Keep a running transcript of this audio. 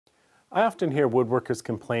I often hear woodworkers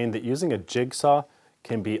complain that using a jigsaw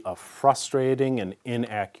can be a frustrating and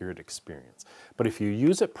inaccurate experience. But if you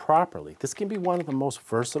use it properly, this can be one of the most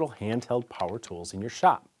versatile handheld power tools in your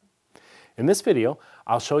shop. In this video,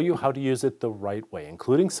 I'll show you how to use it the right way,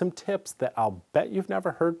 including some tips that I'll bet you've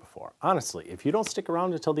never heard before. Honestly, if you don't stick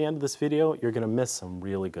around until the end of this video, you're going to miss some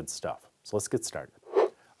really good stuff. So let's get started.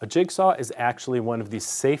 A jigsaw is actually one of the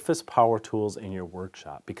safest power tools in your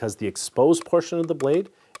workshop because the exposed portion of the blade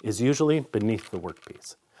is usually beneath the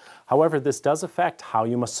workpiece. However, this does affect how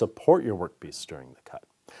you must support your workpiece during the cut.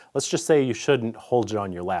 Let's just say you shouldn't hold it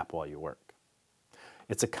on your lap while you work.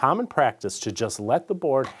 It's a common practice to just let the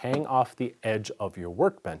board hang off the edge of your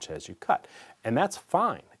workbench as you cut, and that's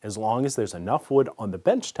fine as long as there's enough wood on the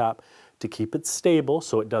bench top to keep it stable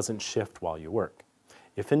so it doesn't shift while you work.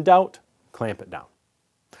 If in doubt, clamp it down.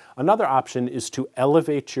 Another option is to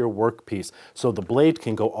elevate your workpiece so the blade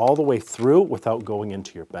can go all the way through without going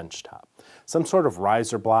into your bench top. Some sort of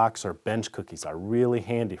riser blocks or bench cookies are really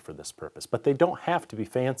handy for this purpose, but they don't have to be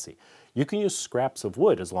fancy. You can use scraps of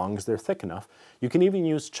wood as long as they're thick enough. You can even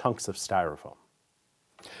use chunks of styrofoam.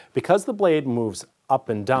 Because the blade moves up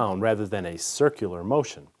and down rather than a circular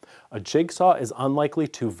motion, a jigsaw is unlikely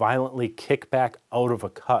to violently kick back out of a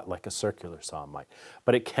cut like a circular saw might,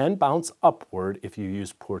 but it can bounce upward if you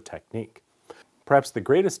use poor technique. Perhaps the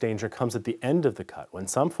greatest danger comes at the end of the cut, when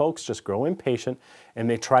some folks just grow impatient and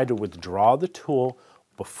they try to withdraw the tool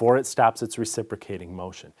before it stops its reciprocating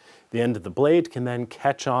motion. The end of the blade can then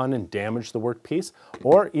catch on and damage the workpiece,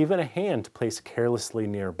 or even a hand placed carelessly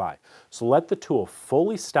nearby. So let the tool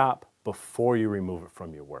fully stop before you remove it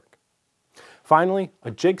from your work. Finally,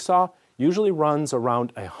 a jigsaw usually runs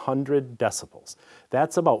around 100 decibels.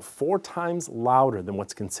 That's about 4 times louder than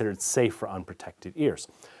what's considered safe for unprotected ears.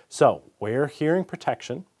 So wear hearing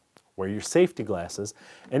protection, wear your safety glasses,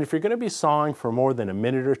 and if you're going to be sawing for more than a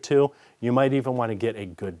minute or two, you might even want to get a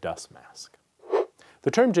good dust mask.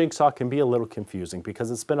 The term jigsaw can be a little confusing because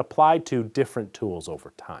it's been applied to different tools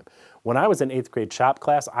over time. When I was in 8th grade shop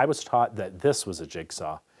class, I was taught that this was a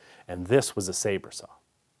jigsaw and this was a saber saw.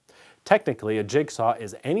 Technically, a jigsaw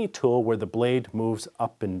is any tool where the blade moves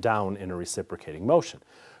up and down in a reciprocating motion.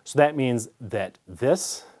 So that means that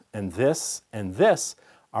this and this and this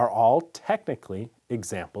are all technically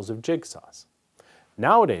examples of jigsaws.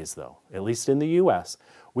 Nowadays though, at least in the US,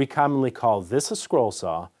 we commonly call this a scroll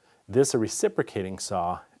saw, this a reciprocating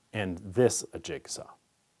saw, and this a jigsaw.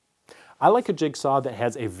 I like a jigsaw that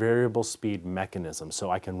has a variable speed mechanism so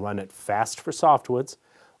I can run it fast for softwoods,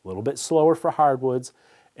 a little bit slower for hardwoods,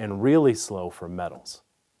 and really slow for metals.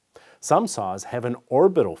 Some saws have an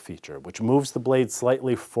orbital feature, which moves the blade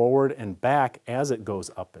slightly forward and back as it goes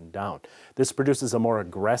up and down. This produces a more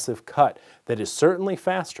aggressive cut that is certainly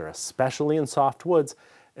faster, especially in soft woods,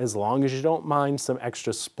 as long as you don't mind some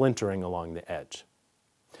extra splintering along the edge.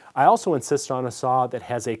 I also insist on a saw that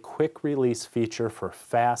has a quick release feature for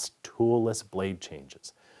fast, toolless blade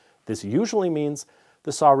changes. This usually means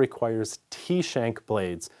the saw requires T-shank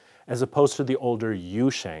blades as opposed to the older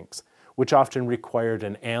U-shanks, which often required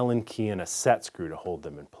an Allen key and a set screw to hold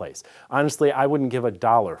them in place. Honestly, I wouldn't give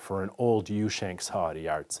 $1 for an old U-shank saw at a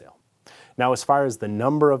yard sale. Now, as far as the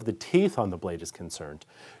number of the teeth on the blade is concerned,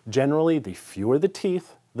 generally the fewer the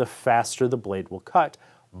teeth, the faster the blade will cut,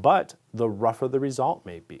 but the rougher the result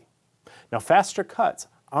may be. Now, faster cuts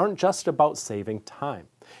aren't just about saving time.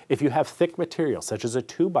 If you have thick material, such as a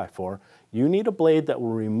 2x4, you need a blade that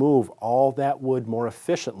will remove all that wood more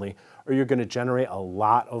efficiently, or you're going to generate a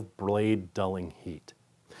lot of blade dulling heat.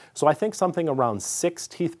 So I think something around 6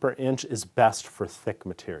 teeth per inch is best for thick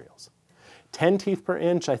materials. 10 teeth per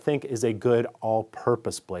inch I think is a good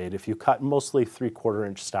all-purpose blade if you cut mostly 3/4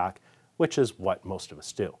 inch stock, which is what most of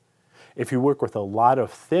us do. If you work with a lot of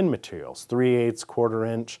thin materials, 3/8, 1/4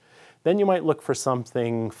 inch, then you might look for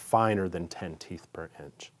something finer than 10 teeth per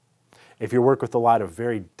inch. If you work with a lot of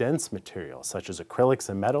very dense materials, such as acrylics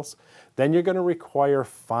and metals, then you're going to require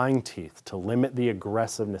fine teeth to limit the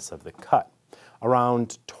aggressiveness of the cut.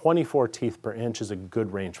 Around 24 teeth per inch is a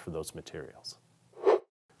good range for those materials.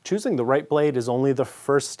 Choosing the right blade is only the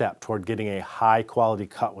first step toward getting a high-quality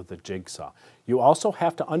cut with a jigsaw. You also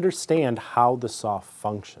have to understand how the saw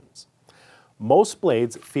functions. Most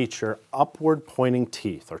blades feature upward pointing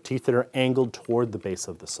teeth, or teeth that are angled toward the base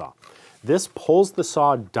of the saw. This pulls the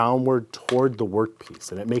saw downward toward the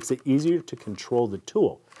workpiece, and it makes it easier to control the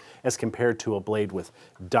tool as compared to a blade with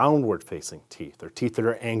downward facing teeth, or teeth that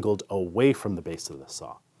are angled away from the base of the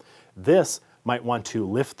saw. This might want to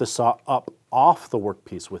lift the saw up off the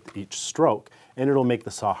workpiece with each stroke, and it'll make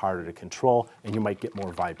the saw harder to control, and you might get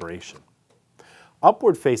more vibration.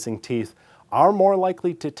 Upward facing teeth are more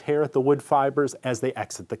likely to tear at the wood fibers as they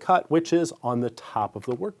exit the cut, which is on the top of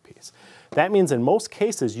the workpiece. That means in most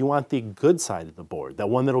cases you want the good side of the board, the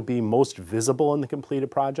one that will be most visible in the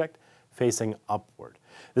completed project, facing upward.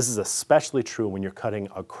 This is especially true when you're cutting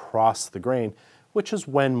across the grain, which is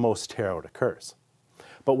when most tear out occurs.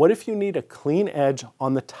 But what if you need a clean edge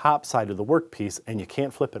on the top side of the workpiece and you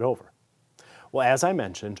can't flip it over? Well, as I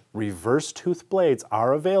mentioned, reverse tooth blades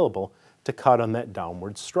are available to cut on that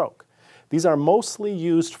downward stroke. These are mostly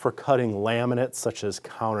used for cutting laminates such as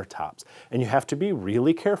countertops, and you have to be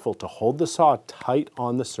really careful to hold the saw tight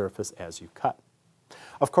on the surface as you cut.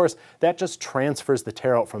 Of course, that just transfers the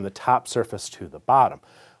tear out from the top surface to the bottom.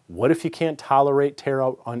 What if you can't tolerate tear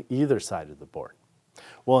out on either side of the board?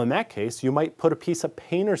 Well, in that case, you might put a piece of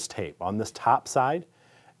painter's tape on this top side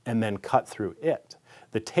and then cut through it.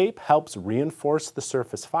 The tape helps reinforce the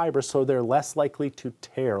surface fibers so they're less likely to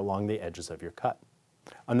tear along the edges of your cut.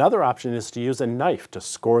 Another option is to use a knife to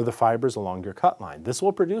score the fibers along your cut line. This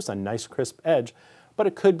will produce a nice crisp edge, but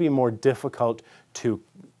it could be more difficult to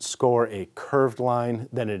score a curved line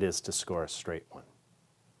than it is to score a straight one.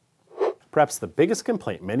 Perhaps the biggest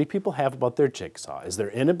complaint many people have about their jigsaw is their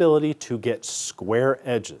inability to get square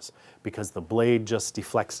edges because the blade just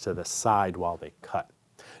deflects to the side while they cut.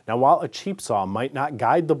 Now, while a cheap saw might not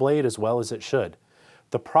guide the blade as well as it should,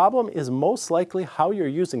 the problem is most likely how you're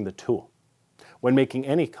using the tool. When making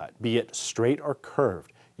any cut, be it straight or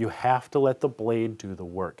curved, you have to let the blade do the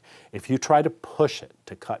work. If you try to push it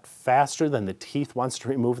to cut faster than the teeth wants to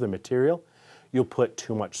remove the material, you'll put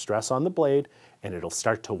too much stress on the blade and it'll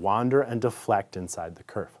start to wander and deflect inside the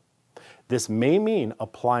curve. This may mean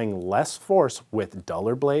applying less force with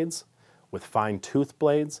duller blades, with fine tooth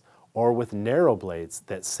blades, or with narrow blades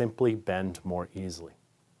that simply bend more easily.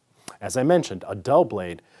 As I mentioned, a dull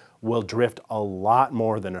blade will drift a lot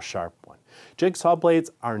more than a sharp one. Jigsaw blades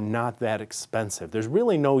are not that expensive. There's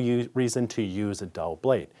really no reason to use a dull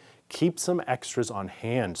blade. Keep some extras on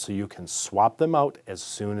hand so you can swap them out as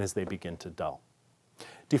soon as they begin to dull.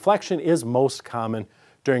 Deflection is most common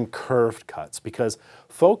during curved cuts because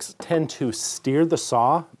folks tend to steer the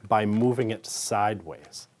saw by moving it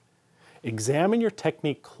sideways. Examine your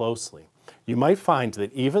technique closely. You might find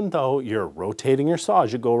that even though you're rotating your saw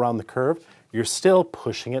as you go around the curve, you're still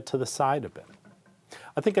pushing it to the side a bit.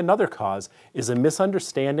 I think another cause is a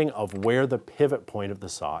misunderstanding of where the pivot point of the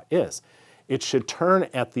saw is. It should turn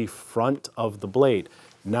at the front of the blade,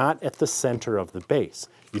 not at the center of the base.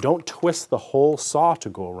 You don't twist the whole saw to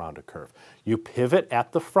go around a curve. You pivot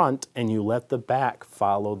at the front and you let the back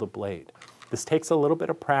follow the blade. This takes a little bit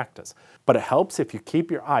of practice, but it helps if you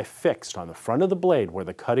keep your eye fixed on the front of the blade where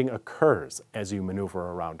the cutting occurs as you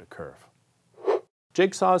maneuver around a curve.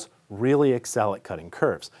 Jigsaws really excel at cutting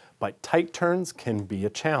curves, but tight turns can be a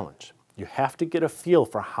challenge. You have to get a feel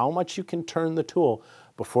for how much you can turn the tool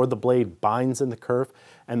before the blade binds in the curve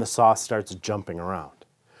and the saw starts jumping around.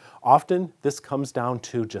 Often, this comes down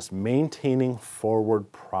to just maintaining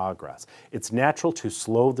forward progress. It's natural to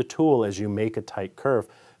slow the tool as you make a tight curve,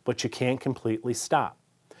 but you can't completely stop.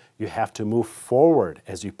 You have to move forward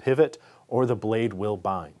as you pivot or the blade will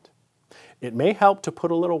bind. It may help to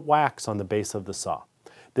put a little wax on the base of the saw.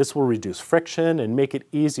 This will reduce friction and make it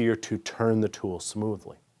easier to turn the tool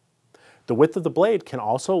smoothly. The width of the blade can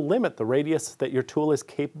also limit the radius that your tool is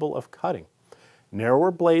capable of cutting.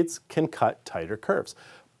 Narrower blades can cut tighter curves,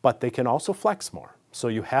 but they can also flex more, so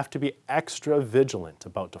you have to be extra vigilant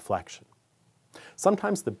about deflection.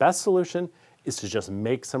 Sometimes the best solution is to just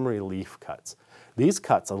make some relief cuts. These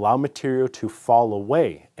cuts allow material to fall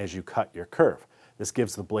away as you cut your curve. This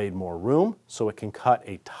gives the blade more room so it can cut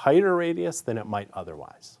a tighter radius than it might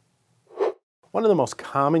otherwise. One of the most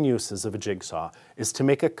common uses of a jigsaw is to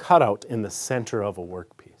make a cutout in the center of a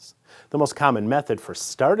workpiece. The most common method for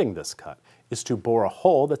starting this cut is to bore a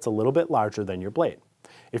hole that's a little bit larger than your blade.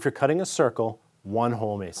 If you're cutting a circle, one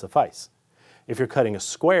hole may suffice. If you're cutting a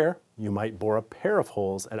square, you might bore a pair of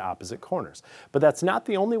holes at opposite corners. But that's not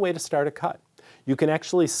the only way to start a cut. You can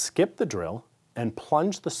actually skip the drill and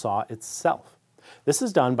plunge the saw itself. This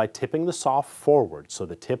is done by tipping the saw forward so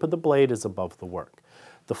the tip of the blade is above the work.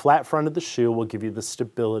 The flat front of the shoe will give you the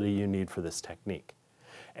stability you need for this technique.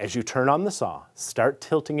 As you turn on the saw, start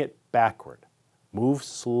tilting it backward. Move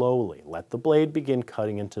slowly. Let the blade begin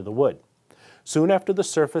cutting into the wood. Soon after the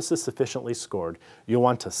surface is sufficiently scored, you'll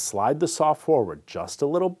want to slide the saw forward just a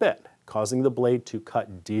little bit, causing the blade to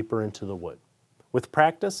cut deeper into the wood. With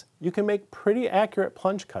practice, you can make pretty accurate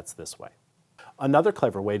plunge cuts this way. Another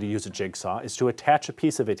clever way to use a jigsaw is to attach a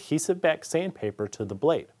piece of adhesive back sandpaper to the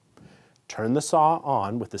blade. Turn the saw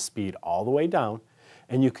on with the speed all the way down,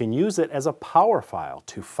 and you can use it as a power file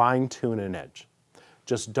to fine-tune an edge.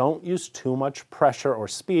 Just don't use too much pressure or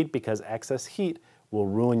speed because excess heat will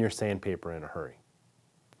ruin your sandpaper in a hurry.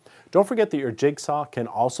 Don't forget that your jigsaw can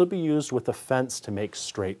also be used with a fence to make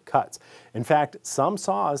straight cuts. In fact, some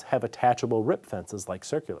saws have attachable rip fences like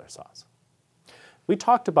circular saws. We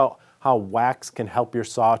talked about how wax can help your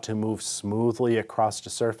saw to move smoothly across the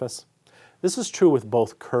surface. This is true with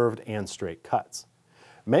both curved and straight cuts.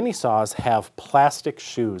 Many saws have plastic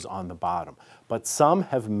shoes on the bottom, but some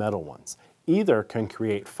have metal ones. Either can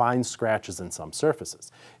create fine scratches in some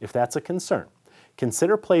surfaces. If that's a concern,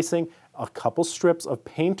 consider placing a couple strips of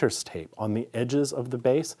painter's tape on the edges of the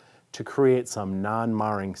base to create some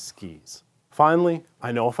non-marring skis. Finally,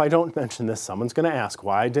 I know if I don't mention this, someone's going to ask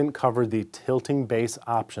why I didn't cover the tilting base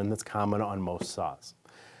option that's common on most saws.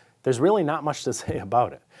 There's really not much to say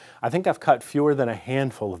about it. I think I've cut fewer than a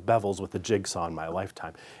handful of bevels with a jigsaw in my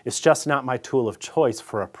lifetime. It's just not my tool of choice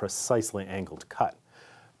for a precisely angled cut.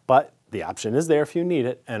 But the option is there if you need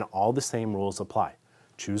it, and all the same rules apply.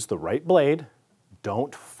 Choose the right blade,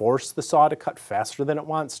 don't force the saw to cut faster than it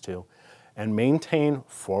wants to, and maintain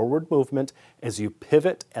forward movement as you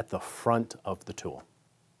pivot at the front of the tool.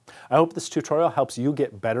 I hope this tutorial helps you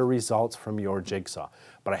get better results from your jigsaw,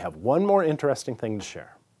 but I have one more interesting thing to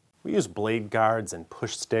share. We use blade guards and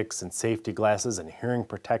push sticks and safety glasses and hearing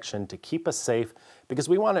protection to keep us safe because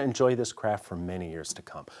we want to enjoy this craft for many years to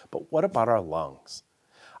come. But what about our lungs?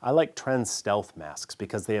 I like Trend's stealth masks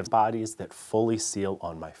because they have bodies that fully seal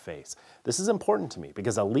on my face. This is important to me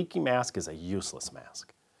because a leaky mask is a useless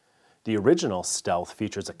mask. The original Stealth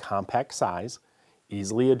features a compact size,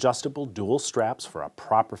 easily adjustable dual straps for a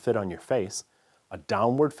proper fit on your face, a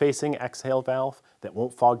downward-facing exhale valve that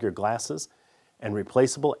won't fog your glasses, and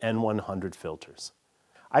replaceable N100 filters.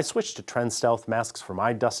 I switched to Trend Stealth masks for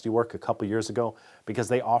my dusty work a couple years ago because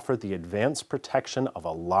they offer the advanced protection of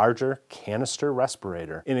a larger canister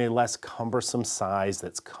respirator in a less cumbersome size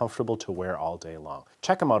that's comfortable to wear all day long.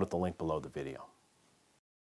 Check them out at the link below the video.